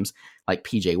heard names like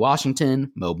PJ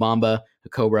Washington, Mo Bamba,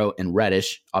 Okoro, and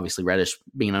Reddish. Obviously, Reddish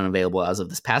being unavailable as of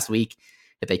this past week.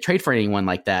 If they trade for anyone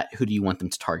like that, who do you want them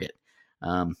to target?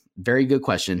 Very good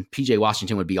question. PJ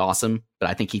Washington would be awesome, but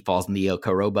I think he falls in the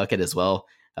Okoro bucket as well,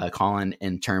 Colin,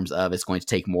 in terms of it's going to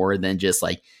take more than just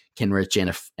like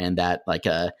Kenrich and that like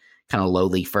a kind of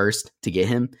lowly first to get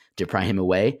him, to pry him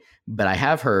away. But I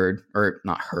have heard, or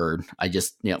not heard, I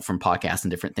just, from podcasts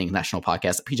and different things, national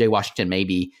podcasts, PJ Washington may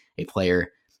be a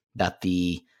player that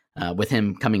with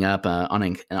him coming up on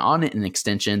an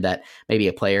extension, that maybe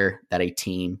a player that a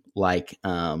team like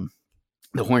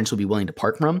the Hornets would be willing to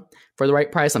part from for the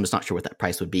right price. I'm just not sure what that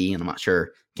price would be. And I'm not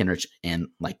sure Kenrich and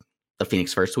like the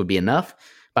Phoenix first would be enough,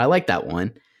 but I like that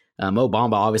one. Mo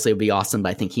Bamba obviously would be awesome, but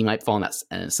I think he might fall in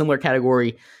that similar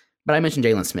category. But I mentioned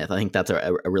Jalen Smith. I think that's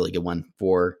a really good one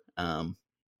for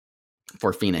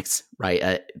Phoenix,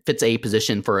 right? Fits a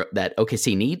position for that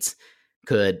OKC needs,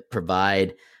 could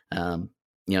provide, an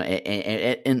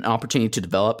opportunity to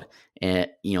develop,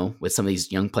 with some of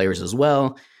these young players as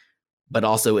well, but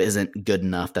also isn't good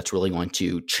enough that's really going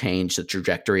to change the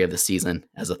trajectory of the season,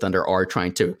 as the Thunder are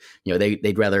trying to,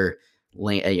 they'd rather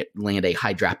land a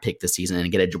high draft pick this season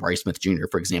and get a Jabari Smith Jr.,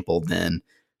 for example, than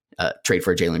trade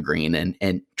for Jalen Green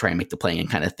and try and make the play-in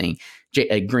kind of thing.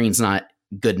 Green's not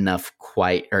good enough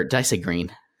quite, or did I say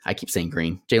Green? I keep saying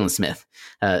Green. Jalen Smith.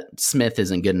 Smith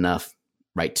isn't good enough,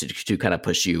 right, to kind of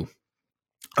push you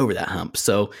over that hump.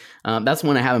 So that's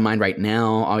one I have in mind right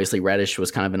now. Obviously, Reddish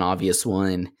was kind of an obvious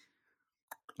one.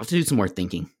 I'll have to do some more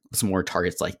thinking, some more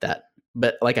targets like that.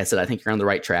 But like I said, I think you're on the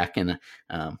right track, and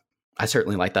I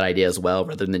certainly like that idea as well,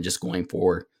 rather than just going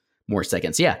for more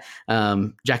seconds. Yeah.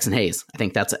 Jackson Hayes. I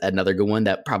think that's another good one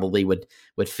that probably would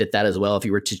fit that as well. If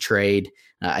you were to trade,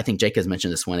 I think Jake has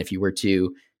mentioned this one. If you were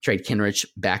to trade Kenrich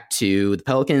back to the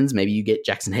Pelicans, maybe you get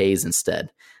Jackson Hayes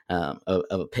instead of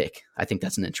a pick. I think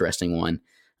that's an interesting one.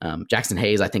 Jackson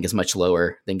Hayes, I think, is much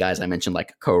lower than guys I mentioned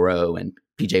like Okoro and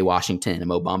PJ Washington and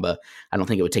Mo Bamba. I don't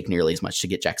think it would take nearly as much to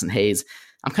get Jackson Hayes.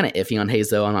 I'm kind of iffy on Hayes,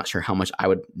 though. I'm not sure how much I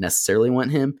would necessarily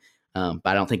want him, but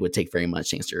I don't think it would take very much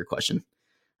to answer your question.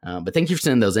 But thank you for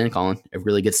sending those in, Colin.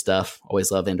 Really good stuff.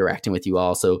 Always love interacting with you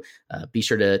all. So be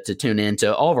sure to tune in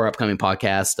to all of our upcoming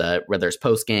podcasts, whether it's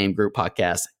post-game, group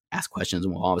podcasts, ask questions,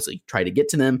 and we'll obviously try to get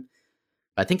to them.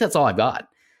 But I think that's all I've got.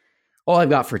 All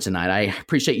I've got for tonight. I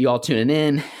appreciate you all tuning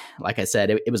in. Like I said,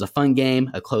 it was a fun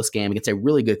game, a close game against a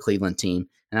really good Cleveland team.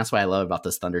 And that's what I love about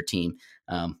this Thunder team.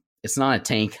 It's not a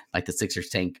tank like the Sixers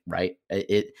tank, right?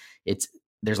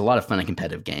 There's a lot of fun and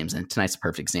competitive games, and tonight's a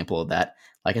perfect example of that.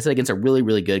 Like I said, against a really,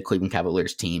 really good Cleveland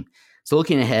Cavaliers team. So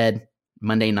looking ahead,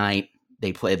 Monday night,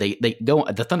 the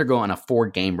Thunder go on a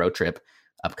 4-game road trip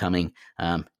upcoming.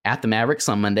 At the Mavericks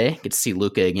on Monday, get to see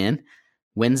Luka again.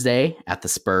 Wednesday at the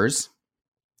Spurs.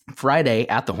 Friday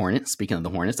at the Hornets, speaking of the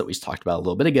Hornets that we just talked about a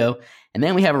little bit ago. And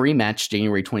then we have a rematch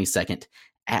January 22nd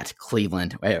at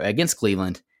Cleveland, against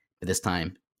Cleveland, but this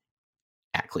time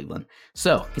at Cleveland.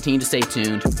 So continue to stay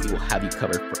tuned. We will have you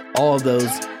covered for all of those.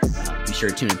 Be sure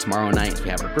to tune in tomorrow night as we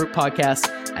have our group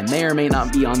podcast. I may or may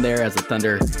not be on there as the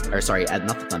Thunder,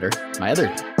 not the Thunder, my other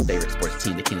favorite sports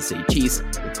team, the Kansas City Chiefs.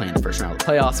 We're playing the first round of the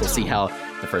playoffs. We'll see how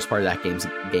the first part of that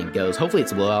game goes. Hopefully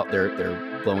it's a blowout.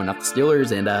 They're blowing up the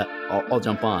Steelers, and I'll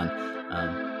jump on.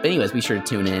 But anyways, be sure to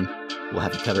tune in. We'll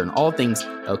have you covered on all things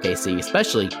OKC,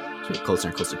 especially as we get closer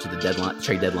and closer to the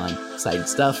trade deadline. Exciting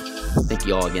stuff. Thank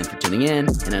you all again for tuning in,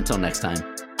 and until next time,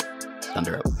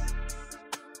 Thunder up.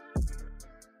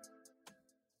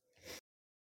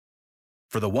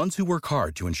 For the ones who work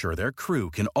hard to ensure their crew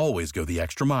can always go the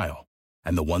extra mile,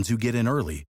 and the ones who get in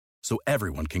early so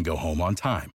everyone can go home on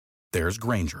time, there's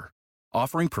Grainger,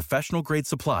 offering professional-grade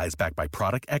supplies backed by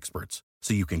product experts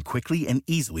so you can quickly and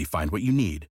easily find what you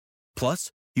need.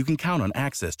 Plus, you can count on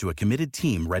access to a committed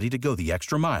team ready to go the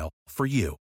extra mile for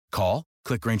you. Call,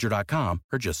 click Grainger.com,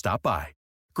 or just stop by.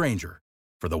 Grainger,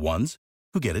 for the ones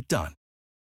who get it done.